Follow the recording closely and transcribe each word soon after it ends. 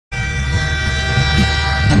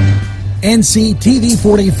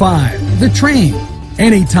NCTV45, The Train,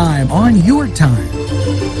 anytime on your time.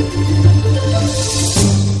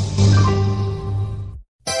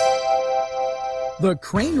 The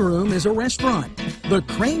Crane Room is a restaurant. The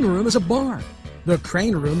Crane Room is a bar. The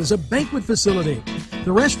Crane Room is a banquet facility.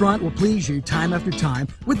 The restaurant will please you time after time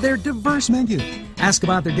with their diverse menu. Ask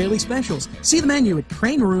about their daily specials. See the menu at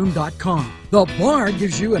craneroom.com. The bar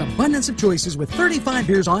gives you an abundance of choices with 35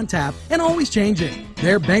 beers on tap and always changing.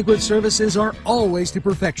 Their banquet services are always to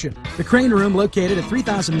perfection. The Crane Room, located at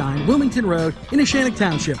 3009 Wilmington Road in Neshannock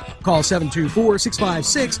Township. Call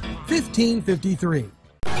 724-656-1553.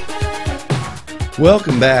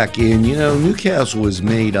 Welcome back. And you know, Newcastle is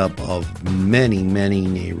made up of many, many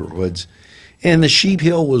neighborhoods, and the Sheep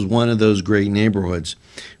Hill was one of those great neighborhoods.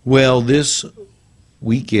 Well, this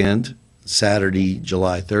weekend, Saturday,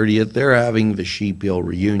 July 30th, they're having the Sheep Hill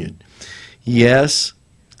reunion. Yes,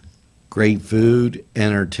 great food,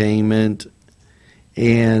 entertainment,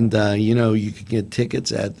 and you know, you can get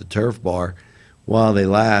tickets at the Turf Bar while they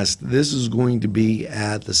last. This is going to be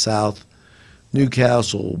at the South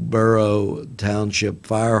Newcastle Borough Township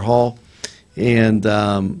Fire Hall, and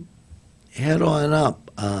head on up.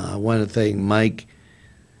 I want to thank Mike,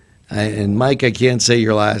 and Mike, I can't say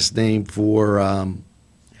your last name, for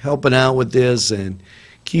helping out with this and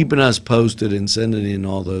keeping us posted and sending in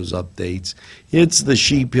all those updates. It's the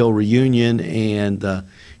Sheep Hill reunion, and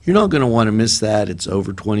you're not going to want to miss that. It's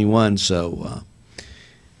over 21, so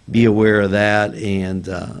be aware of that,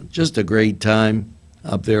 and just a great time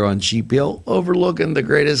up there on Sheep Hill, overlooking the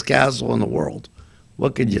greatest castle in the world.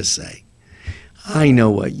 What could you say? I know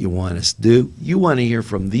what you want us to do. You want to hear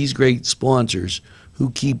from these great sponsors who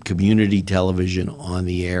keep community television on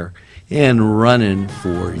the air and running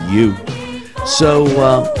for you. So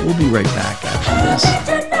we'll be right back after this.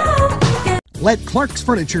 Let Clark's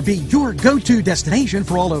Furniture be your go-to destination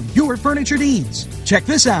for all of your furniture needs. Check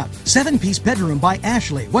this out. 7-piece bedroom by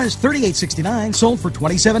Ashley was $38.69, sold for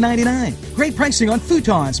 $27.99. Great pricing on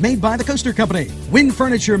futons made by the Coaster Company. Wind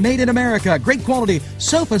furniture made in America. Great quality.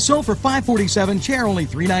 Sofa sold for $547, chair only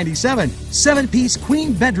 $397. 7-piece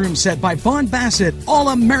queen bedroom set by Bond Bassett, all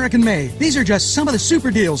American made. These are just some of the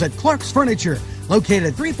super deals at Clark's Furniture, located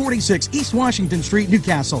at 346 East Washington Street,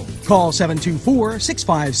 Newcastle. Call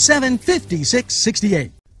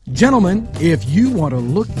 724-657-5668. Gentlemen, if you want to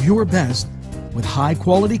look your best with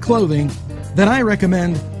high-quality clothing, then I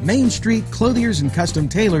recommend Main Street Clothiers and Custom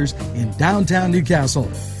Tailors in downtown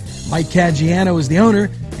Newcastle. Mike Caggiano is the owner,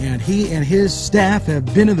 and he and his staff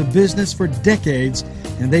have been in the business for decades,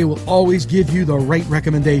 and they will always give you the right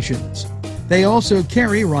recommendations. They also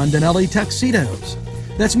carry Rondinelli tuxedos.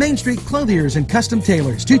 That's Main Street Clothiers and Custom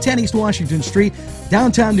Tailors, 210 East Washington Street,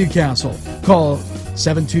 downtown Newcastle. Call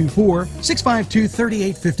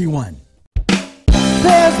 724-652-3851.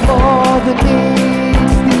 There's more than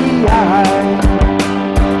meets the eye.